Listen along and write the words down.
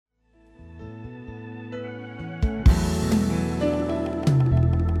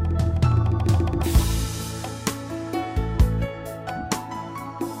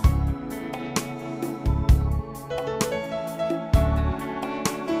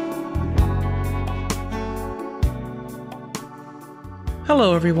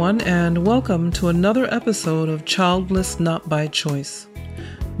Hello, everyone, and welcome to another episode of Childless Not by Choice.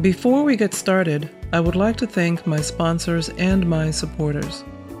 Before we get started, I would like to thank my sponsors and my supporters.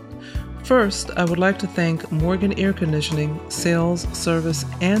 First, I would like to thank Morgan Air Conditioning, Sales, Service,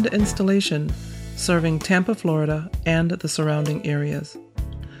 and Installation, serving Tampa, Florida, and the surrounding areas.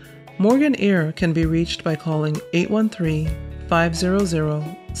 Morgan Air can be reached by calling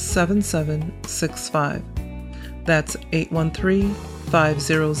 813-500-7765. That's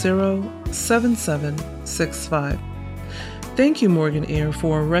 813-500-7765. Thank you, Morgan Air,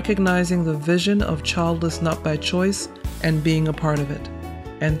 for recognizing the vision of Childless Not by Choice and being a part of it.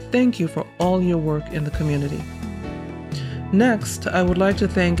 And thank you for all your work in the community. Next, I would like to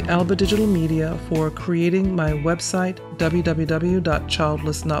thank Alba Digital Media for creating my website,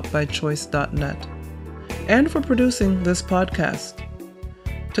 www.childlessnotbychoice.net, and for producing this podcast.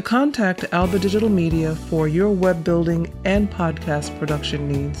 To contact Alba Digital Media for your web building and podcast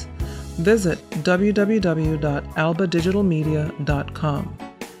production needs, visit www.albadigitalmedia.com.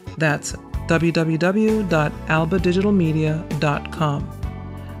 That's www.albadigitalmedia.com.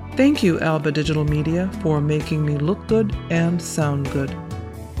 Thank you, Alba Digital Media, for making me look good and sound good.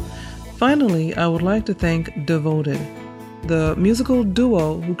 Finally, I would like to thank Devoted, the musical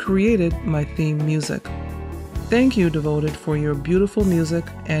duo who created my theme music. Thank you, Devoted, for your beautiful music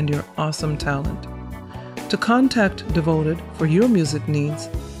and your awesome talent. To contact Devoted for your music needs,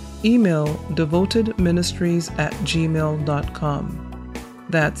 email devotedministries@gmail.com.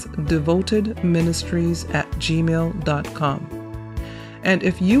 That's devotedministries@gmail.com. And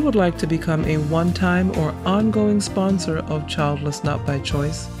if you would like to become a one-time or ongoing sponsor of Childless Not by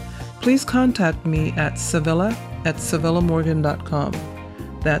Choice, please contact me at Savella@SavellaMorgan.com.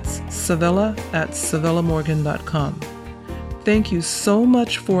 That's Savella@SavellaMorgan.com. Thank you so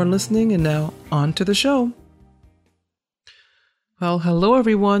much for listening, and now on to the show. Well, hello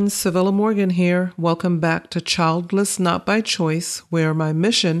everyone, Savella Morgan here. Welcome back to Childless Not by Choice, where my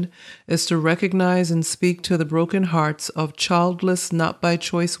mission is to recognize and speak to the broken hearts of childless not by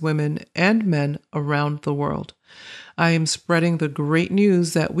choice women and men around the world. I am spreading the great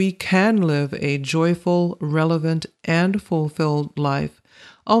news that we can live a joyful, relevant, and fulfilled life,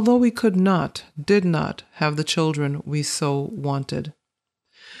 although we did not have the children we so wanted.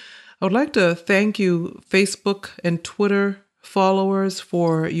 I would like to thank you, Facebook and Twitter followers,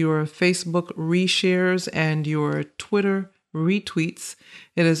 for your Facebook reshares and your Twitter retweets.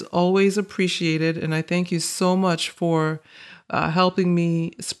 It is always appreciated, and I thank you so much for helping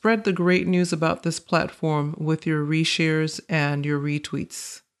me spread the great news about this platform with your reshares and your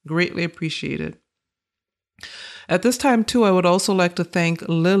retweets. Greatly appreciated. At this time, too, I would also like to thank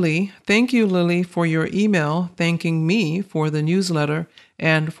Lily. Thank you, Lily, for your email thanking me for the newsletter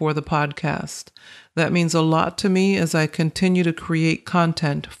and for the podcast. That means a lot to me as I continue to create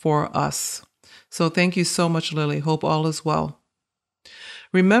content for us. So thank you so much, Lily. Hope all is well.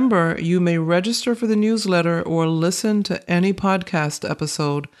 Remember, you may register for the newsletter or listen to any podcast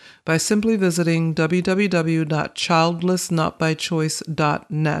episode by simply visiting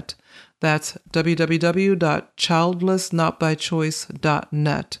www.childlessnotbychoice.net. That's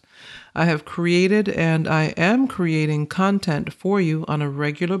www.childlessnotbychoice.net. I have created and I am creating content for you on a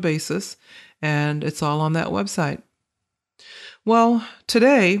regular basis, and it's all on that website. Well,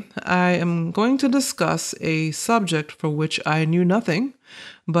 today I am going to discuss a subject for which I knew nothing,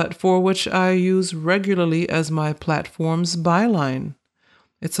 but for which I use regularly as my platform's byline.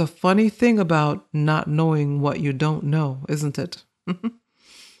 It's a funny thing about not knowing what you don't know, isn't it?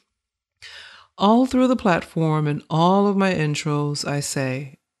 All through the platform and all of my intros, I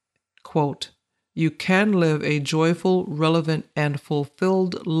say, quote, "You can live a joyful, relevant, and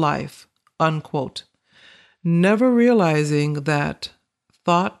fulfilled life," unquote. Never realizing that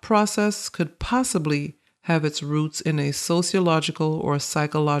thought process could possibly have its roots in a sociological or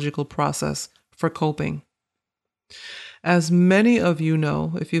psychological process for coping. As many of you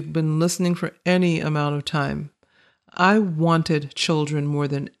know, if you've been listening for any amount of time, I wanted children more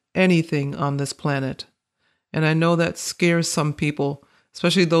than anything on this planet. And I know that scares some people,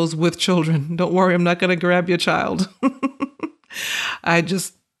 especially those with children. Don't worry, I'm not going to grab your child.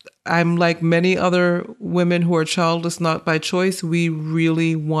 I'm like many other women who are childless not by choice. We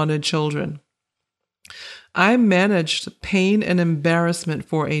really wanted children. I managed pain and embarrassment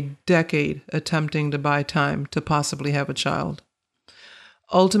for a decade attempting to buy time to possibly have a child.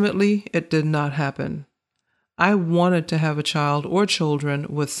 Ultimately, it did not happen. I wanted to have a child or children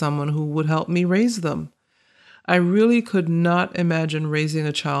with someone who would help me raise them. I really could not imagine raising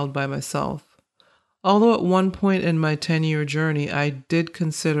a child by myself. Although at one point in my 10-year journey, I did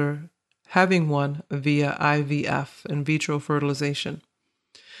consider having one via IVF, in vitro fertilization.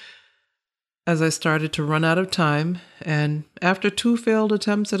 as I started to run out of time, and after 2 failed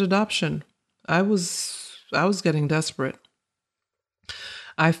attempts at adoption, I was getting desperate.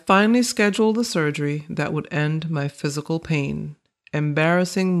 I finally scheduled the surgery that would end my physical pain,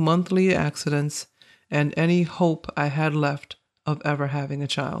 embarrassing monthly accidents, and any hope I had left of ever having a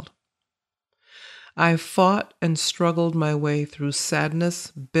child. I fought and struggled my way through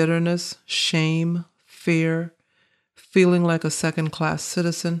sadness, bitterness, shame, fear, feeling like a second-class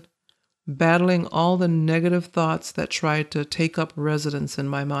citizen, battling all the negative thoughts that tried to take up residence in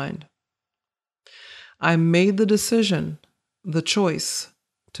my mind. I made the decision, the choice,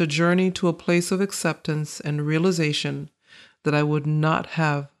 to journey to a place of acceptance and realization that I would not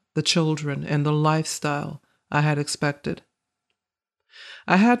have the children and the lifestyle I had expected.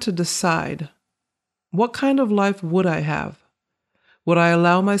 I had to decide, what kind of life would I have? Would I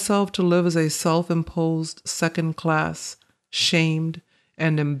allow myself to live as a self-imposed, second-class, shamed,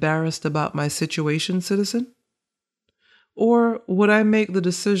 and embarrassed about my situation citizen? Or would I make the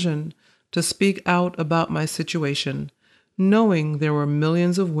decision to speak out about my situation, knowing there were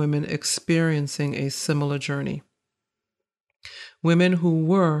millions of women experiencing a similar journey? Women who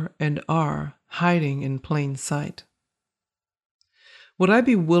were and are hiding in plain sight. Would I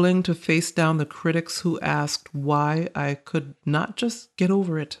be willing to face down the critics who asked why I could not just get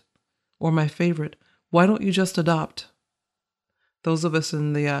over it? Or my favorite, why don't you just adopt? Those of us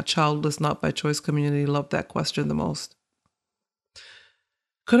in the childless not by choice community love that question the most.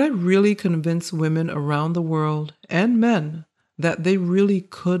 Could I really convince women around the world and men that they really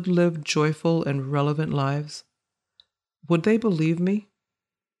could live joyful and relevant lives? Would they believe me?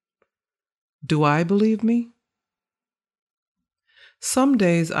 Do I believe me? Some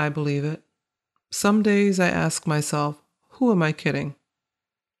days I believe it. Some days I ask myself, who am I kidding?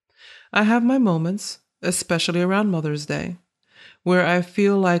 I have my moments, especially around Mother's Day, where I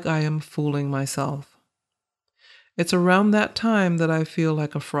feel like I am fooling myself. It's around that time that I feel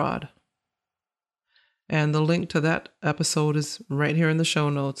like a fraud. And the link to that episode is right here in the show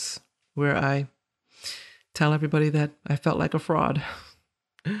notes, where I tell everybody that I felt like a fraud.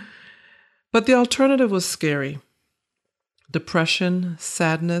 But the alternative was scary. Depression,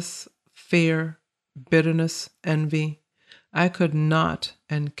 sadness, fear, bitterness, envy. I could not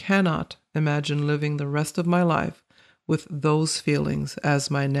and cannot imagine living the rest of my life with those feelings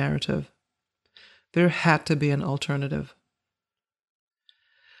as my narrative. There had to be an alternative.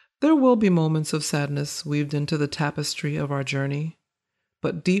 There will be moments of sadness weaved into the tapestry of our journey,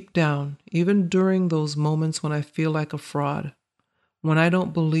 but deep down, even during those moments when I feel like a fraud, when I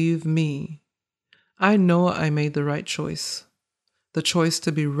don't believe me, I know I made the right choice. The choice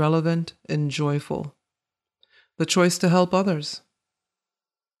to be relevant and joyful. The choice to help others.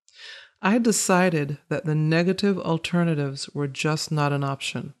 I decided that the negative alternatives were just not an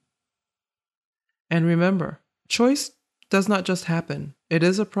option. And remember, choice does not just happen. It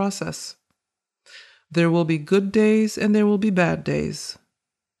is a process. There will be good days and there will be bad days.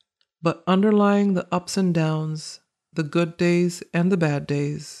 But underlying the ups and downs, the good days and the bad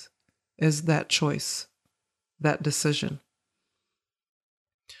days, is that choice, that decision.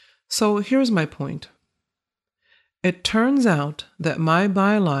 So here's my point. It turns out that my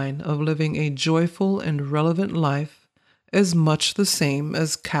byline of living a joyful and relevant life is much the same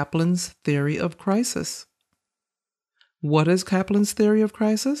as Kaplan's theory of crisis. What is Kaplan's theory of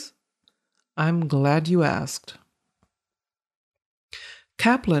crisis? I'm glad you asked.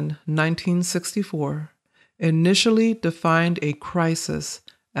 Kaplan, 1964, initially defined a crisis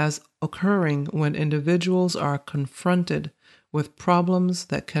as occurring when individuals are confronted with problems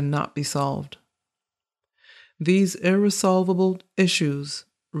that cannot be solved. These irresolvable issues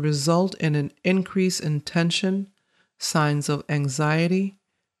result in an increase in tension, signs of anxiety,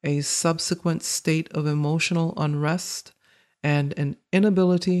 a subsequent state of emotional unrest, and an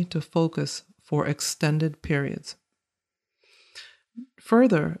inability to focus for extended periods.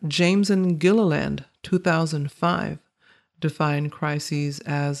 Further, James and Gilliland, 2005, defined crises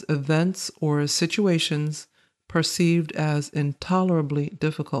as events or situations perceived as intolerably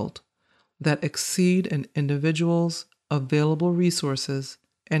difficult that exceed an individual's available resources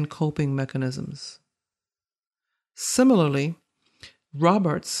and coping mechanisms. Similarly,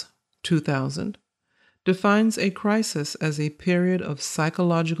 Roberts, 2000, defines a crisis as a period of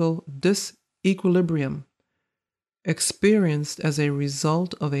psychological disequilibrium experienced as a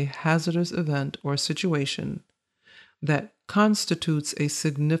result of a hazardous event or situation that constitutes a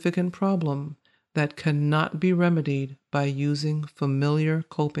significant problem that cannot be remedied by using familiar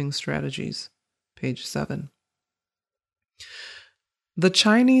coping strategies. Page 7. The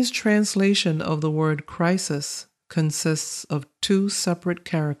Chinese translation of the word crisis consists of two separate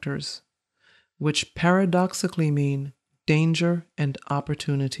characters, which paradoxically mean danger and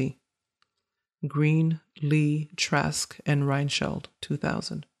opportunity. Green, Lee, Trask, and Reinschild,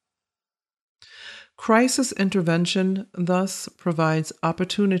 2000. Crisis intervention thus provides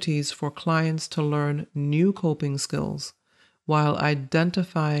opportunities for clients to learn new coping skills while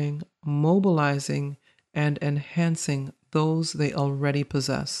identifying, mobilizing, and enhancing those they already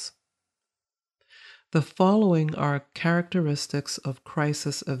possess. The following are characteristics of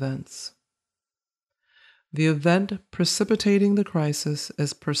crisis events. The event precipitating the crisis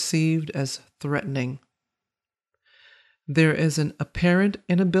is perceived as threatening. There is an apparent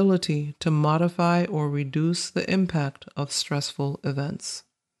inability to modify or reduce the impact of stressful events.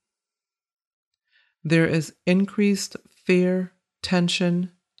 There is increased fear,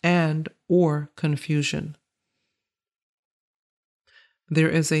 tension, and/or confusion. There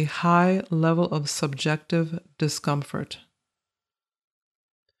is a high level of subjective discomfort.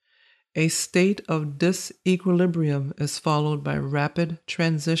 A state of disequilibrium is followed by rapid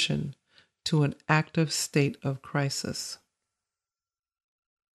transition to an active state of crisis.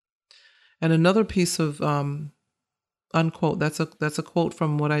 And another piece of unquote, that's a quote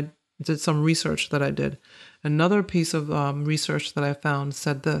from what I did, some research that I did. Another piece of research that I found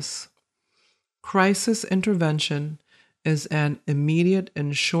said this: crisis intervention is an immediate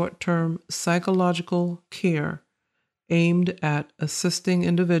and short-term psychological care aimed at assisting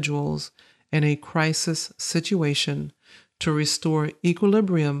individuals in a crisis situation to restore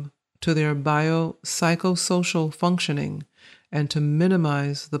equilibrium to their biopsychosocial functioning and to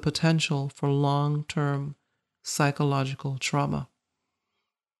minimize the potential for long-term psychological trauma.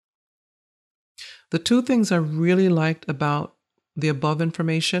 The two things I really liked about the above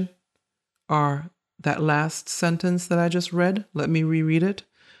information are that last sentence that I just read. Let me reread it.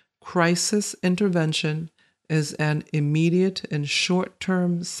 Crisis intervention is an immediate and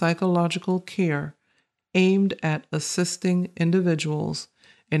short-term psychological care aimed at assisting individuals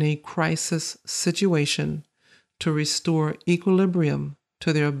in a crisis situation to restore equilibrium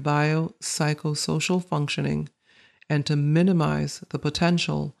to their biopsychosocial functioning and to minimize the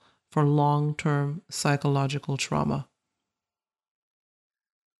potential for long-term psychological trauma.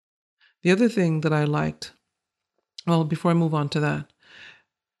 The other thing that I liked, well, before I move on to that,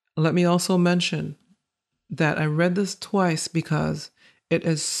 let me also mention that I read this twice because it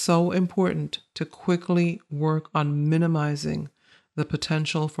is so important to quickly work on minimizing the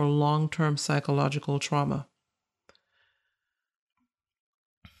potential for long-term psychological trauma.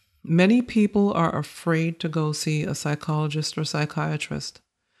 Many people are afraid to go see a psychologist or psychiatrist,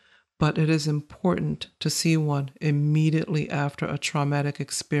 but it is important to see one immediately after a traumatic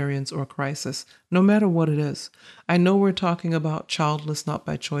experience or crisis, no matter what it is. I know we're talking about childless not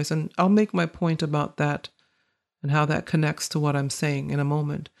by choice, and I'll make my point about that and how that connects to what I'm saying in a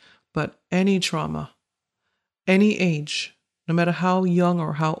moment. But any trauma, any age, no matter how young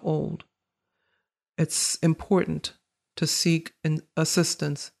or how old, it's important to seek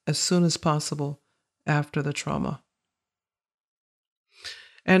assistance as soon as possible after the trauma.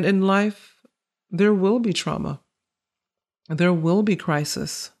 And in life, there will be trauma. There will be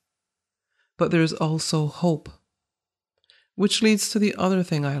crisis. But there's also hope, which leads to the other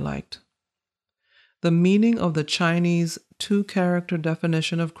thing I liked. The meaning of the Chinese two-character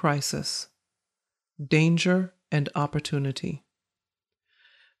definition of crisis: danger and opportunity.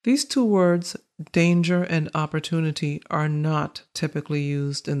 These two words, danger and opportunity, are not typically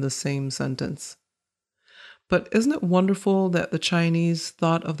used in the same sentence. But isn't it wonderful that the Chinese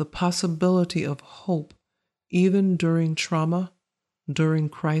thought of the possibility of hope even during trauma, during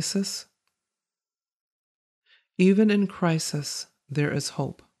crisis? Even in crisis, there is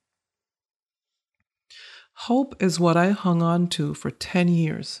hope. Hope is what I hung on to for 10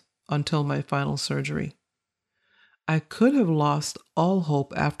 years until my final surgery. I could have lost all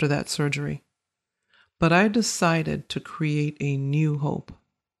hope after that surgery, but I decided to create a new hope.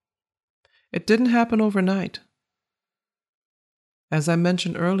 It didn't happen overnight. As I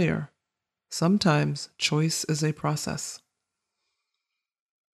mentioned earlier, sometimes choice is a process.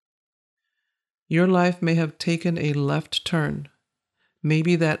 Your life may have taken a left turn.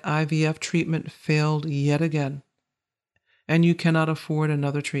 Maybe that IVF treatment failed yet again, and you cannot afford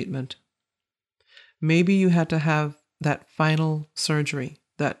another treatment. Maybe you had to have that final surgery,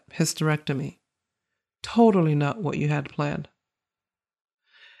 that hysterectomy. Totally not what you had planned.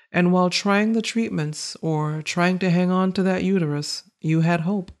 And while trying the treatments or trying to hang on to that uterus, you had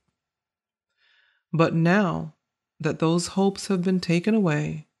hope. But now that those hopes have been taken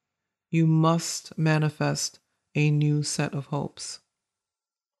away, you must manifest a new set of hopes.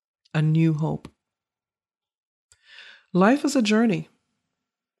 A new hope. Life is a journey.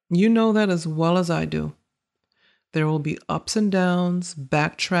 You know that as well as I do. There will be ups and downs,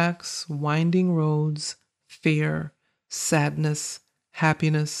 backtracks, winding roads, fear, sadness,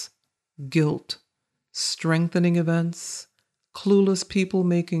 happiness, guilt, strengthening events, clueless people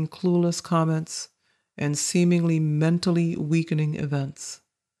making clueless comments, and seemingly mentally weakening events.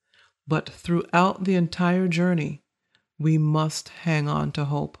 But throughout the entire journey, we must hang on to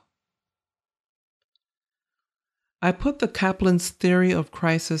hope. I put the Kaplan's theory of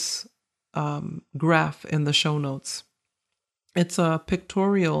crisis graph in the show notes. It's a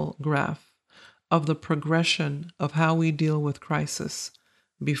pictorial graph of the progression of how we deal with crisis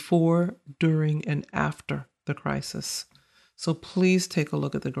before, during, and after the crisis. So please take a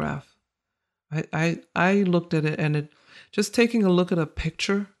look at the graph. I looked at it, and it just taking a look at a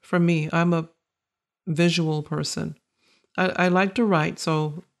picture, for me, I'm a visual person. I like to write,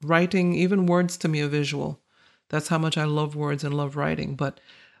 so writing, even words to me, are visual. That's how much I love words and love writing. But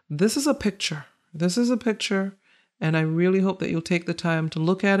this is a picture. This is a picture, and I really hope that you'll take the time to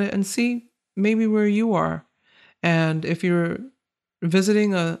look at it and see maybe where you are. And if you're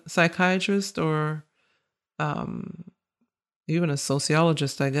visiting a psychiatrist or even a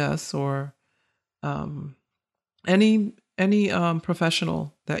sociologist, I guess, or any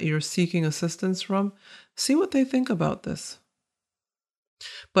professional that you're seeking assistance from, see what they think about this.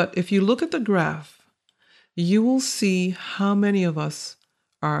 But if you look at the graph, you will see how many of us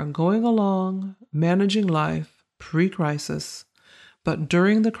are going along, managing life pre-crisis, but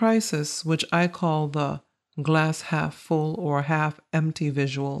during the crisis, which I call the glass half full or half empty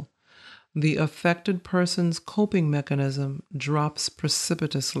visual, the affected person's coping mechanism drops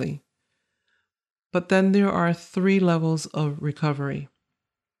precipitously. But then there are 3 levels of recovery.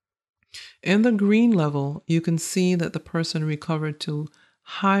 In the green level, you can see that the person recovered to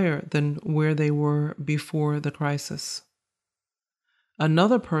higher than where they were before the crisis.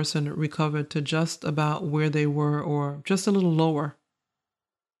 Another person recovered to just about where they were or just a little lower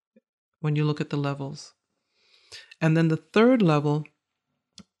when you look at the levels. And then the third level,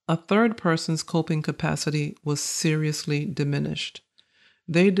 a third person's coping capacity was seriously diminished.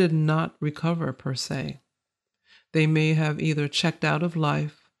 They did not recover per se. They may have either checked out of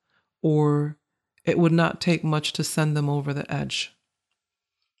life, or it would not take much to send them over the edge.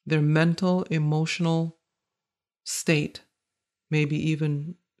 Their mental, emotional state, maybe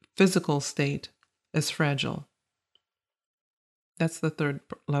even physical state, is fragile. That's the third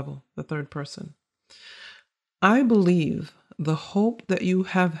level, the third person. I believe the hope that you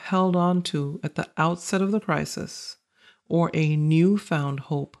have held on to at the outset of the crisis, or a newfound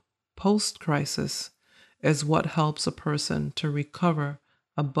hope post-crisis, is what helps a person to recover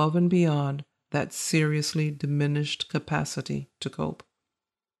above and beyond that seriously diminished capacity to cope.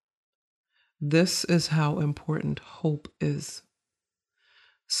 This is how important hope is.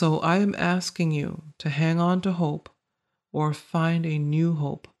 So I am asking you to hang on to hope or find a new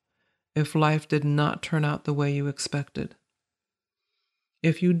hope if life did not turn out the way you expected.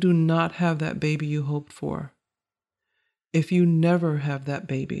 If you do not have that baby you hoped for, if you never have that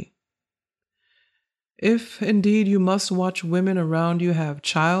baby, if indeed you must watch women around you have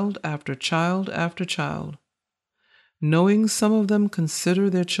child after child after child, knowing some of them consider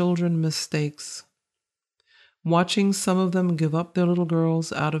their children mistakes, watching some of them give up their little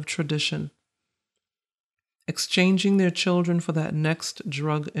girls out of tradition, exchanging their children for that next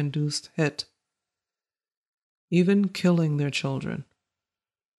drug-induced hit, even killing their children.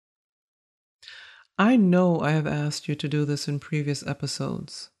 I know I have asked you to do this in previous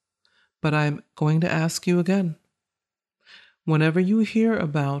episodes, but I'm going to ask you again. Whenever you hear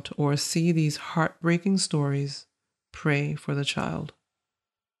about or see these heartbreaking stories, pray for the child.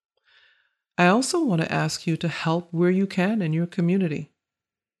 I also want to ask you to help where you can in your community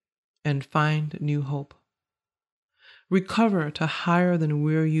and find new hope. Recover to higher than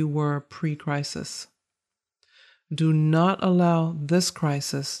where you were pre-crisis. Do not allow this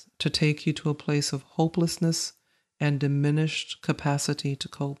crisis to take you to a place of hopelessness and diminished capacity to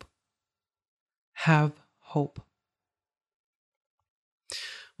cope. Have hope.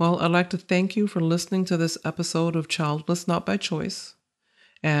 Well, I'd like to thank you for listening to this episode of Childless Not by Choice.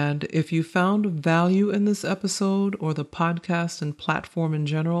 And if you found value in this episode or the podcast and platform in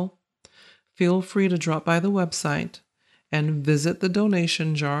general, feel free to drop by the website and visit the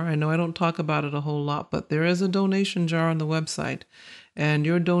donation jar. I know I don't talk about it a whole lot, but there is a donation jar on the website, and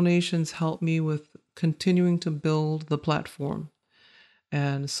your donations help me with continuing to build the platform.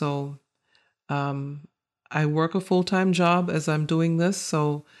 And so I work a full-time job as I'm doing this,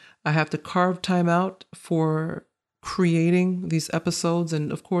 so I have to carve time out for creating these episodes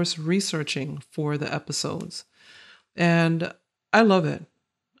and, of course, researching for the episodes. And I love it.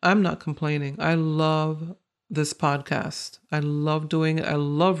 I'm not complaining. I love this podcast. I love doing it. I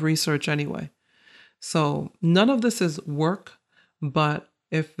love research anyway. So none of this is work, but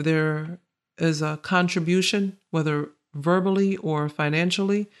if there is a contribution, whether verbally or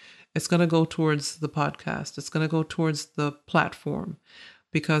financially, it's going to go towards the podcast. It's going to go towards the platform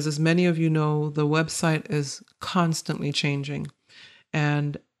because, as many of you know, the website is constantly changing.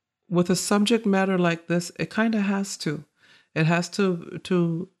 And with a subject matter like this, it kind of has to. It has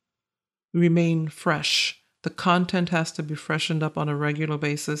to remain fresh. The content has to be freshened up on a regular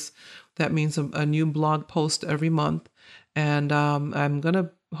basis. That means a new blog post every month. And I'm going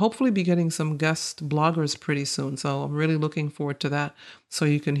to hopefully be getting some guest bloggers pretty soon. So I'm really looking forward to that. So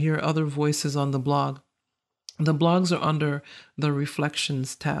you can hear other voices on the blog. The blogs are under the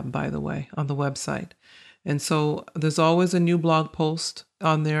Reflections tab, by the way, on the website. And so there's always a new blog post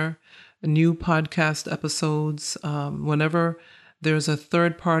on there, new podcast episodes. Whenever there's a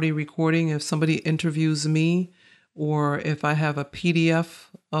third-party recording, if somebody interviews me, or if I have a PDF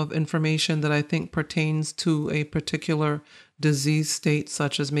of information that I think pertains to a particular disease state,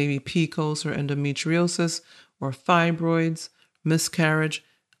 such as maybe PCOS or endometriosis or fibroids, miscarriage,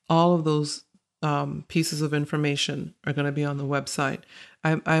 all of those pieces of information are going to be on the website.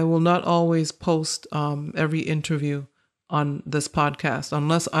 I will not always post every interview on this podcast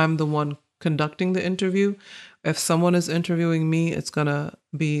unless I'm the one conducting the interview. If someone is interviewing me, it's going to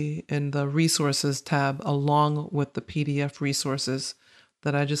be in the resources tab along with the PDF resources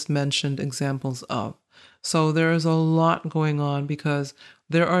that I just mentioned examples of. So there is a lot going on because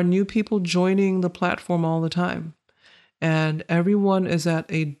there are new people joining the platform all the time. And everyone is at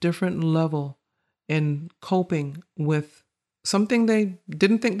a different level in coping with something they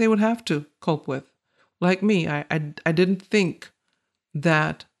didn't think they would have to cope with. Like me, I didn't think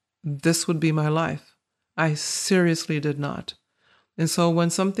that this would be my life. I seriously did not. And so when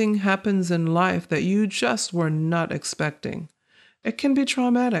something happens in life that you just were not expecting, it can be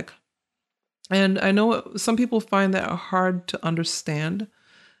traumatic. And I know some people find that hard to understand.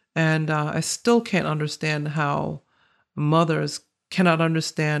 And I still can't understand how mothers cannot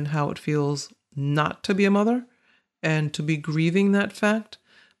understand how it feels not to be a mother and to be grieving that fact.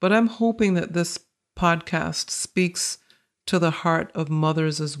 But I'm hoping that this podcast speaks to the heart of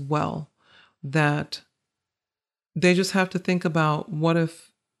mothers as well, that they just have to think about what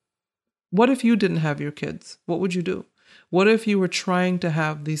if you didn't have your kids? What would you do? What if you were trying to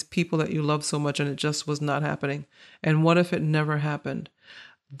have these people that you love so much and it just was not happening? And what if it never happened?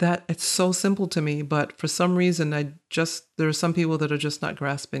 That it's so simple to me, but for some reason there are some people that are just not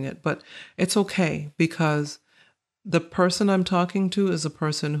grasping it. But it's okay because the person I'm talking to is a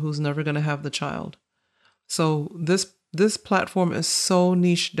person who's never going to have the child. So this platform is so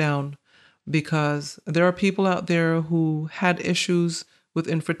niche down because there are people out there who had issues with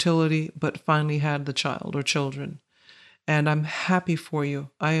infertility but finally had the child or children. And I'm happy for you.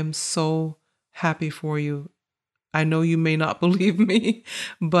 I am so happy for you. I know you may not believe me,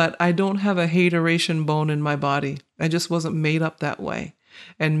 but I don't have a hateration bone in my body. I just wasn't made up that way.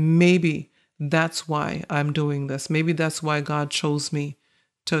 And maybe that's why I'm doing this. Maybe that's why God chose me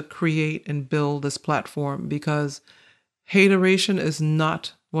to create and build this platform, because hateration is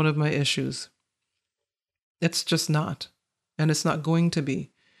not one of my issues. It's just not. And it's not going to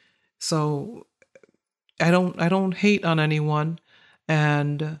be. So I don't hate on anyone,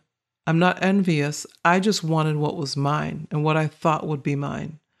 and I'm not envious. I just wanted what was mine and what I thought would be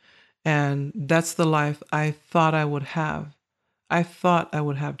mine. And that's the life I thought I would have. I thought I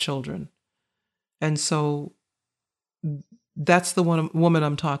would have children. And so that's the woman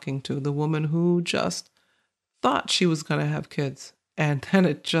I'm talking to, the woman who just thought she was going to have kids. And then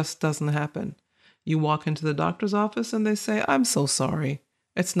it just doesn't happen. You walk into the doctor's office and they say, "I'm so sorry.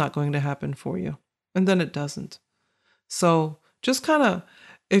 It's not going to happen for you." And then it doesn't. So just kind of,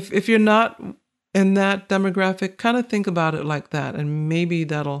 if you're not in that demographic, kind of think about it like that. And maybe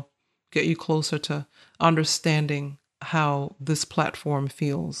that'll get you closer to understanding how this platform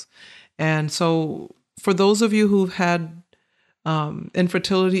feels. And so for those of you who've had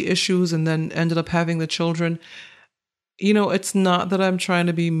infertility issues and then ended up having the children, it's not that I'm trying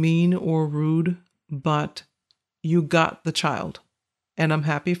to be mean or rude, but you got the child and I'm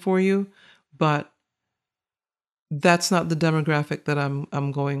happy for you, but that's not the demographic that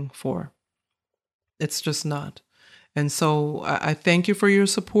I'm going for. It's just not. And so I thank you for your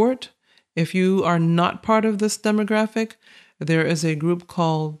support. If you are not part of this demographic, there is a group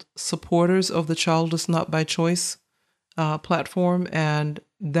called Supporters of the Childless Not by Choice platform, and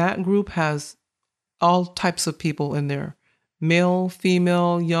that group has all types of people in there. Male,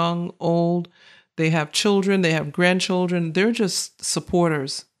 female, young, old. They have children, they have grandchildren. They're just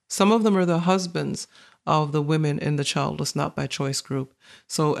supporters Some of them are the husbands of the women in the Childless Not by Choice group.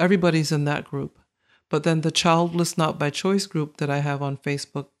 So everybody's in that group. But then the Childless Not by Choice group that I have on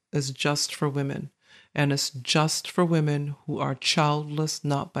Facebook is just for women. And it's just for women who are childless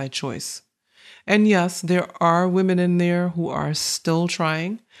not by choice. And yes, there are women in there who are still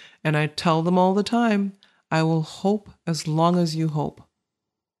trying. And I tell them all the time, I will hope as long as you hope.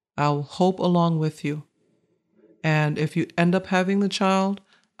 I'll hope along with you. And if you end up having the child,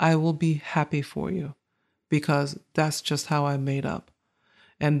 I will be happy for you, because that's just how I'm made up.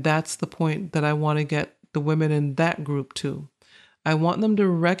 And that's the point that I want to get the women in that group to. I want them to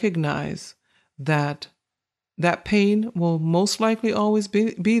recognize that that pain will most likely always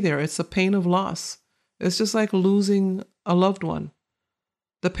be there. It's a pain of loss. It's just like losing a loved one.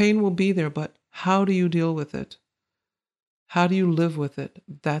 The pain will be there, but how do you deal with it? How do you live with it?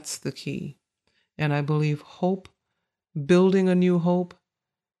 That's the key. And I believe hope, building a new hope,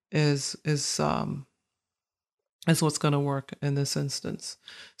 is what's going to work in this instance.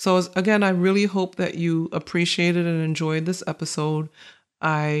 So again, I really hope that you appreciated and enjoyed this episode.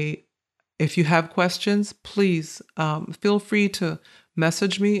 If you have questions, please feel free to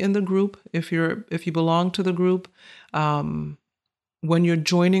message me in the group. If you belong to the group, when you're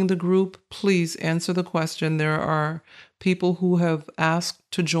joining the group, please answer the question. There are people who have asked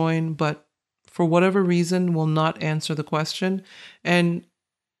to join, but for whatever reason will not answer the question. And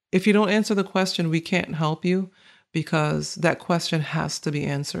if you don't answer the question, we can't help you, because that question has to be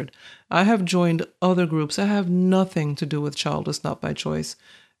answered. I have joined other groups that have nothing to do with Childless Not by Choice.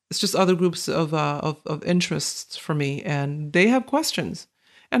 It's just other groups of interests for me, and they have questions.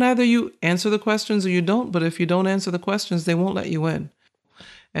 And either you answer the questions or you don't, but if you don't answer the questions, they won't let you in.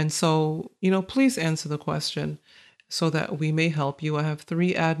 And so, please answer the question so that we may help you. I have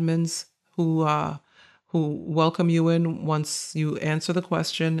 3 admins who welcome you in once you answer the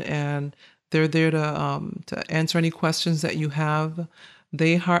question, and they're there to answer any questions that you have.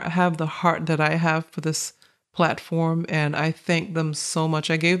 They have the heart that I have for this platform, and I thank them so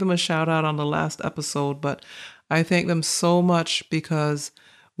much. I gave them a shout out on the last episode, but I thank them so much, because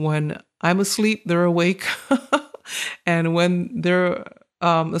when I'm asleep, they're awake. And when they're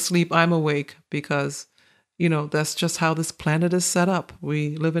asleep, I'm awake, because, that's just how this planet is set up.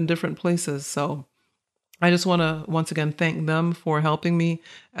 We live in different places. So I just want to once again thank them for helping me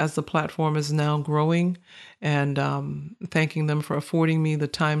as the platform is now growing, and thanking them for affording me the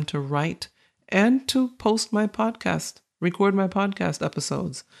time to write and to post my podcast, record my podcast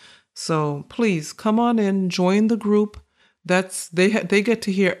episodes. So please come on in, join the group. They get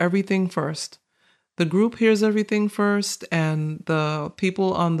to hear everything first. The group hears everything first, and the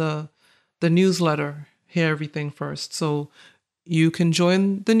people on the newsletter hear everything first. So you can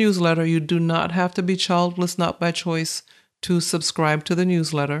join the newsletter. You do not have to be Childless Not by Choice to subscribe to the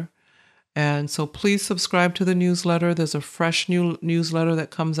newsletter. And so please subscribe to the newsletter. There's a fresh new newsletter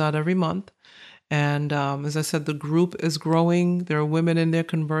that comes out every month. And as I said, the group is growing. There are women in there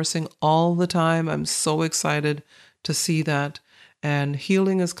conversing all the time. I'm so excited to see that. And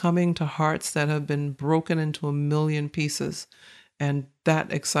healing is coming to hearts that have been broken into a million pieces. And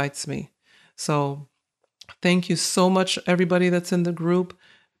that excites me. So thank you so much, everybody that's in the group.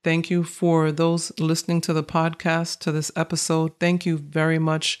 Thank you for those listening to the podcast, to this episode. Thank you very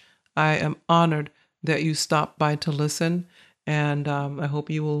much. I am honored that you stopped by to listen. And I hope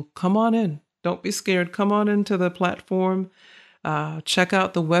you will come on in. Don't be scared. Come on into the platform. Check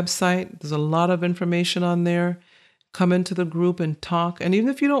out the website. There's a lot of information on there. Come into the group and talk. And even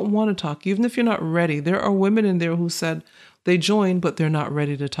if you don't want to talk, even if you're not ready, there are women in there who said they joined, but they're not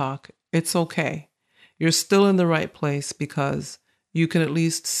ready to talk. It's okay. You're still in the right place, because you can at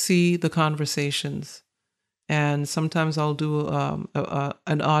least see the conversations. And sometimes I'll do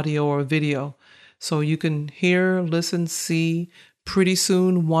an audio or a video, so you can hear, listen, see. Pretty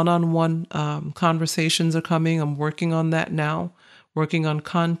soon, one-on-one conversations are coming. I'm working on that now, working on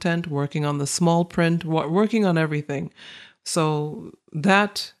content, working on the small print, working on everything. So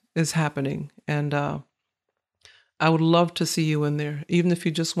that is happening. And I would love to see you in there. Even if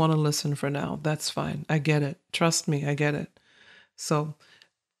you just want to listen for now, that's fine. I get it. Trust me, I get it. So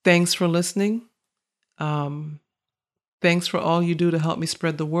thanks for listening. Thanks for all you do to help me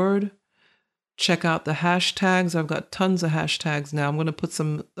spread the word. Check out the hashtags. I've got tons of hashtags now. I'm going to put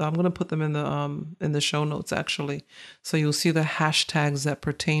them in the show notes, actually. So you'll see the hashtags that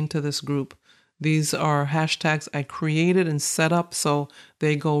pertain to this group. These are hashtags I created and set up, so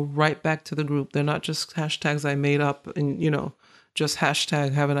they go right back to the group. They're not just hashtags I made up and, just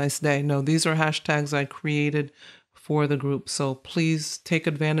hashtag have a nice day. No, these are hashtags I created for the group. So please take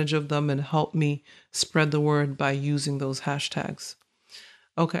advantage of them and help me spread the word by using those hashtags.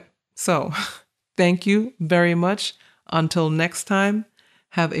 Okay, so thank you very much. Until next time,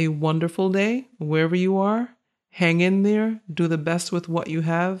 have a wonderful day wherever you are. Hang in there, do the best with what you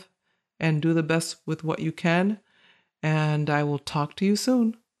have, and do the best with what you can. And I will talk to you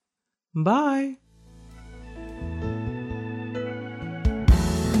soon. Bye.